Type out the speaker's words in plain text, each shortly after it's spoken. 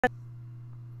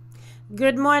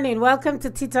Good morning. Welcome to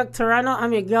Tea Talk Toronto.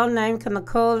 I'm your girl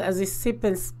Nyimka-Nichole as we sip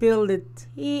and spill the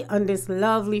tea on this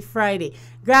lovely Friday.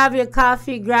 Grab your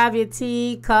coffee, grab your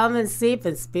tea, come and sip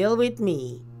and spill with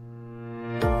me.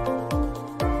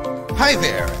 Hi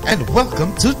there, and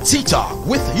welcome to Tea Talk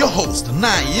with your host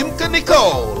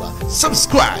Nyimka-Nichole.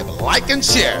 Subscribe, like, and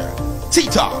share. Tea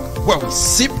Talk, where we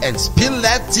sip and spill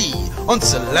that tea on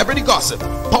celebrity gossip,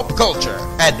 pop culture,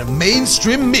 and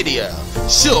mainstream media.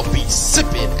 She'll be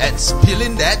sipping and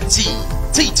spilling that tea.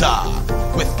 Tea Talk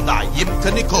with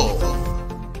Nyimka-Nichole.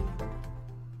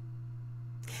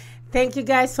 Thank you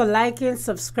guys for liking,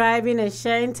 subscribing, and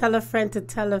sharing. Tell a friend to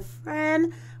tell a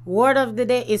friend. Word of the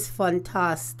day is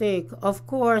fantastic. Of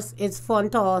course, it's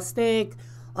fantastic.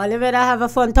 Oliver, I have a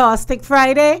fantastic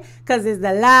Friday because it's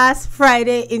the last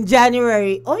Friday in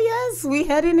January. Oh, yes, we're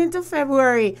heading into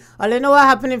February. All you know what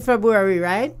happened in February,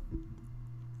 right?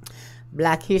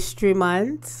 Black History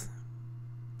Month,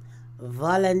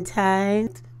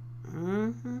 Valentine's.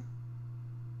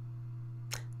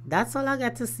 That's all I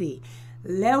got to see.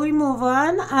 Let we move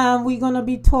on. We're going to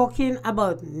be talking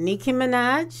about Nicki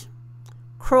Minaj,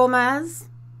 Chromas,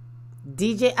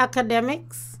 DJ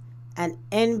Academics, and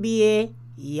NBA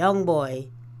Youngboy.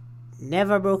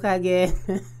 Never broke again.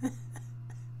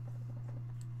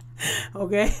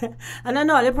 Okay? And I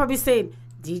know they're probably saying,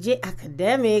 DJ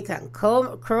Academic and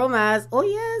Chromas. Oh,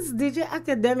 yes, DJ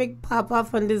Academic pop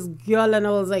up on this girl. And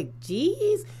I was like,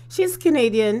 geez, she's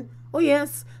Canadian. Oh,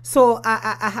 yes. So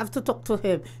I have to talk to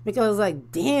him because I was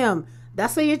like, damn,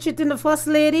 that's how you're treating the first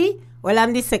lady? Well,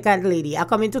 I'm the second lady. I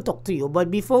come in to talk to you. But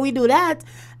before we do that,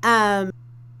 a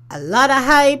lot of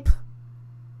hype.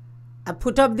 I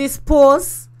put up this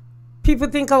post. People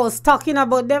think I was talking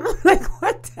about them. I'm like,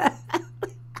 what the hell?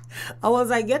 I was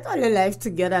like, get all your life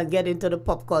together and get into the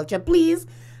pop culture, please.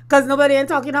 Because nobody ain't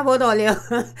talking about all your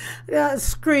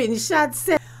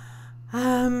screenshots.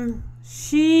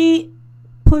 She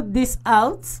put this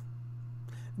out.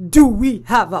 Do we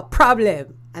have a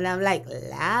problem? And I'm like,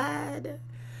 lad.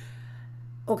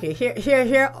 Okay,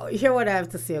 hear what I have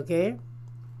to say, okay?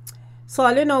 So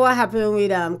all you know what happened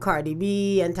with Cardi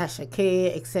B and Tasha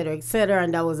K, etc.,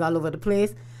 and that was all over the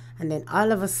place. And then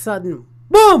all of a sudden,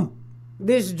 boom,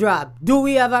 this drop. Do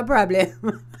we have a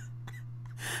problem?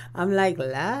 I'm like,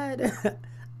 lad.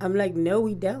 I'm like, no,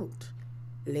 we don't.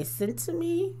 Listen to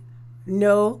me.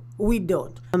 No, we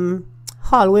don't.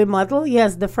 Hallway model.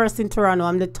 Yes, the first in Toronto.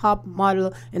 I'm the top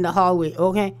model in the hallway.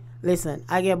 Okay, listen,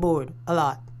 I get bored a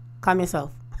lot. Calm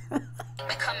yourself.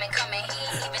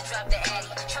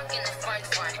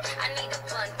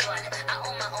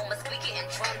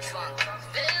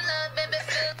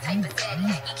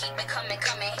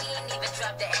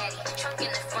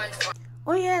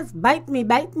 Oh yes, bite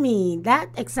me. That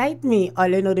excites me. All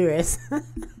you know the rest.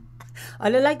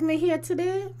 All you like me here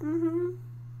today?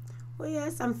 Oh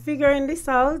yes, I'm figuring this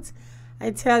out.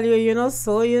 I tell you, you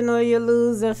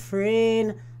lose a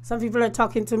friend. Some people are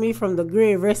talking to me from the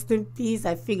grave. Rest in peace.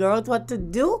 I figure out what to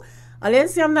do. All you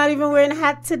see, I'm not even wearing a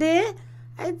hat today.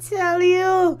 I tell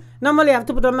you. Normally I have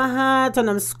to put on my hat and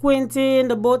I'm squinting,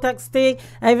 the Botox stick.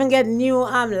 I even get new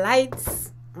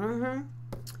lights.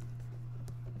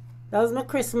 That was my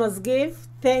Christmas gift.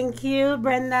 Thank you,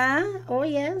 Brenda. Oh,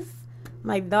 yes.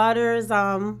 My daughter's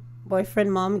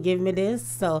boyfriend mom gave me this.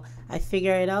 So I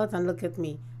figure it out and look at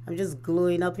me. I'm just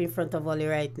glowing up in front of Ollie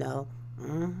right now.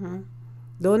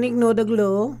 Don't ignore the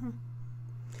glow.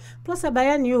 Plus, I buy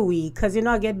a new wig because,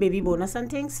 I get baby bonus and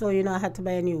things. So, I had to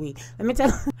buy a new wig. Let me tell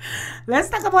you. Let's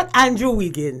talk about Andrew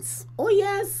Wiggins. Oh,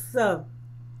 yes. And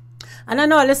I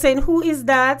know all saying, who is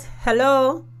that?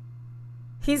 Hello?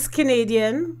 He's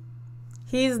Canadian.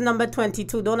 He's number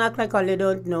 22. Don't act like all you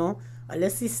don't know.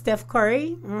 Let's see Steph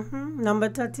Curry. Number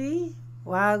 30.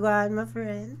 Wow, God, my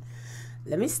friend.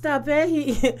 Let me stop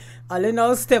it. All you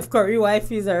know, Steph Curry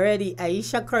wife is already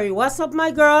Aisha Curry. What's up,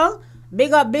 my girl?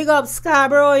 Big up,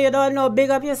 Scarborough. You don't know. Big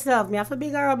up yourself. Me have to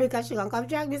big her up because she gonna come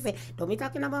drag me say, don't be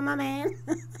talking about my man.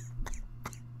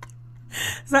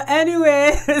 So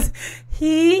anyways,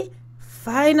 he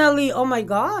finally, oh my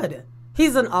God,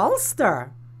 he's an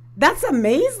all-star. That's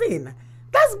amazing.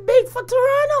 That's big for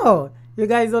Toronto. You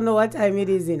guys don't know what time it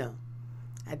is,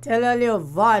 I tell all you,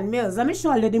 Vaughan Mills. Let me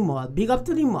show you the mall. Big up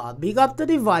to the mall. Big up to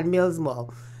the Vaughan Mills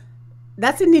Mall.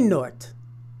 That's in the north.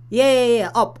 Yeah.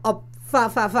 Up. Far.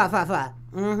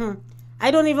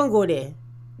 I don't even go there.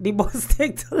 The bus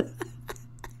take too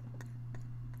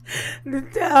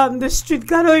the street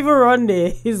can't even run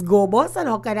there. It's go bus and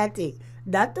how can I take?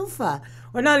 That too far.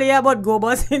 We're not hear about go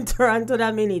bus in Toronto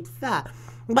that minute far.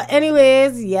 But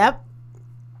anyways, yep.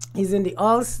 He's in the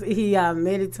he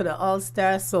made it to the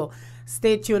All-Star, so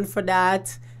stay tuned for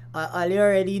that. All you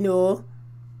already know,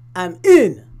 I'm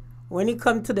in. When it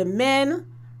comes to the men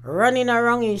running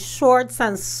around in shorts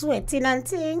and sweating and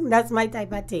thing, that's my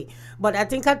type of thing. But I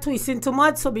think I'm twisting too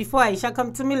much, so before Aisha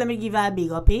come to me, let me give her a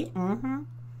big up, eh?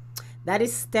 That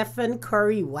is Stephen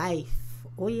Curry's wife.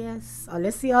 Oh, yes. Oh,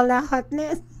 let's see all that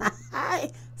hotness.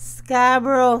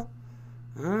 Scarborough.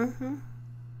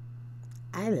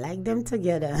 I like them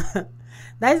together.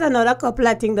 That is another couple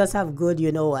I think does have good,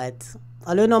 you know what?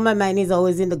 Although no, my mind is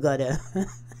always in the gutter.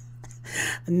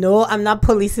 No, I'm not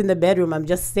policing the bedroom. I'm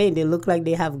just saying they look like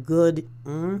they have good.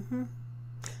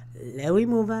 Let we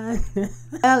move on.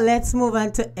 Well, let's move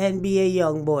on to NBA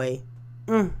Youngboy.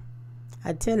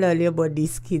 I tell earlier about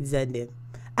these kids and them.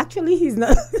 Actually, he's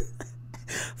not.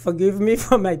 Forgive me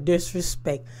for my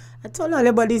disrespect. I told all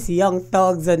about these young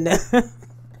thugs and them.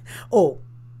 Oh,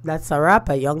 that's a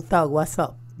rapper, Young Thug. What's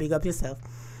up? Big up yourself.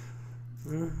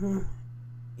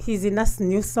 He's in that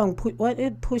new song.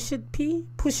 Pushing P.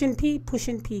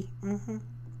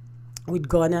 With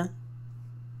Gunna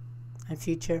and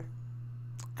Future.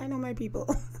 I know my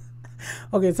people.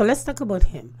 Okay, so let's talk about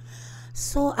him.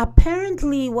 So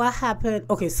apparently what happened,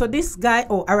 okay, so this guy,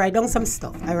 I write down some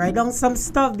stuff.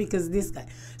 Because this guy.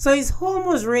 So his home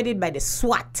was raided by the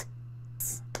SWAT.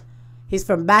 He's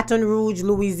from Baton Rouge,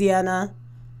 Louisiana.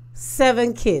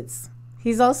 7 kids.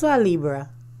 He's also a Libra.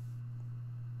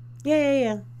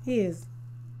 Yeah, he is.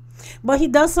 But he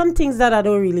does some things that I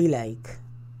don't really like.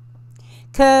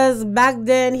 Because back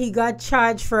then he got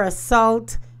charged for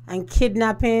assault and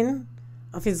kidnapping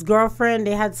of his girlfriend.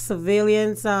 They had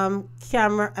surveillance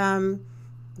camera,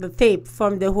 the tape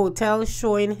from the hotel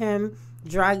showing him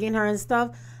dragging her and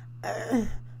stuff.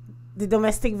 The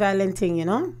domestic violence thing, you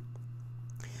know.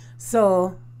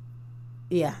 So,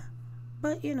 yeah.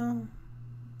 But, you know,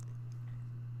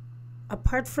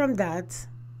 apart from that,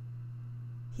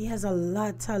 he has a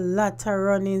lot of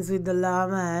run-ins with the law,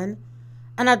 man.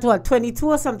 And at what, 22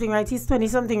 or something, right? He's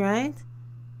 20-something, right?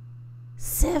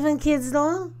 7 kids,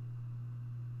 though?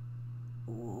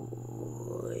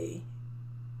 Oy.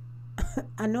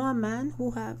 I know a man who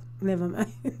have... Never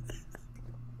mind.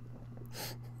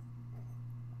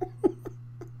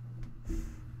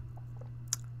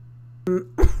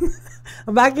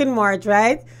 Back in March,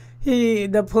 right?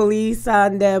 The police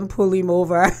and them pull him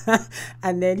over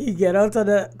and then he get out of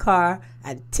the car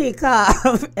and take off.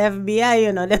 FBI,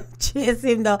 you know, them chase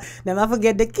him down. Them I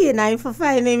forget the canine for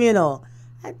find him, you know.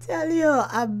 I tell you,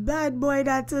 a bad boy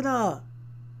that, you know.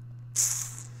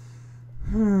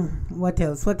 What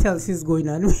else is going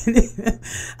on with it?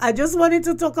 I just wanted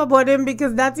to talk about him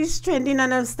because that is trending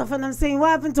and stuff, and I'm saying,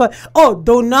 what happened to it? Oh,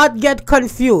 do not get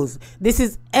confused. This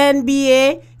is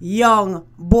NBA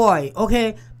Youngboy,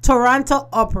 okay? Toronto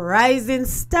uprising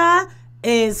star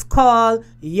is called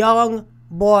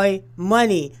Youngboy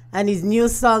Money, and his new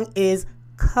song is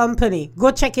Company.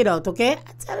 Go check it out, okay?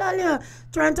 I tell all you,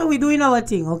 Toronto, we doing our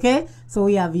thing, okay? So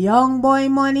we have Youngboy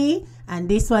Money, and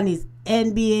this one is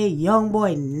NBA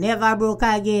Youngboy Never Broke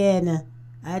Again.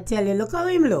 I tell you, look how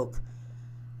him look.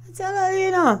 I tell you,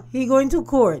 you know, he going to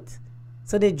court.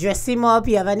 So they dress him up,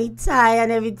 he have any tie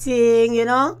and everything, you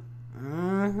know.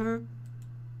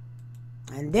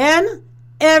 And then,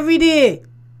 every day,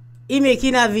 he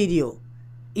making a video.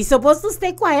 He's supposed to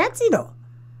stay quiet, you know.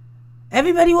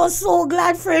 Everybody was so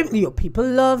glad for him. Yo, people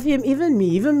love him, even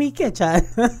me, Ketchan.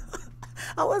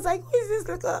 I was like, who is this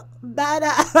little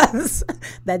badass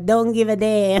that don't give a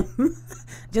damn?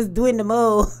 Just doing the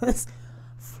most.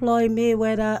 Floyd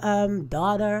Mayweather,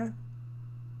 daughter.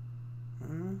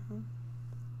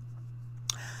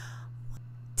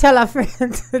 Tell a friend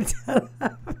to tell a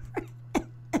friend.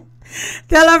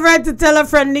 Tell a friend to tell a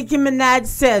friend. Nicki Minaj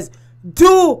says,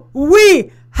 do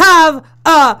we have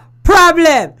a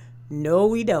problem? No,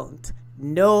 we don't.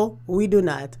 No, we do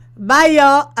not. Bye,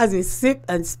 y'all, as we sip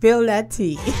and spill that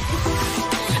tea.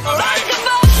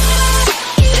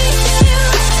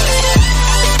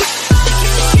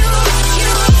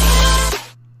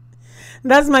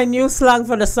 That's my new slang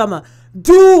for the summer.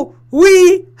 Do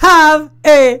we have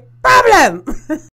a problem?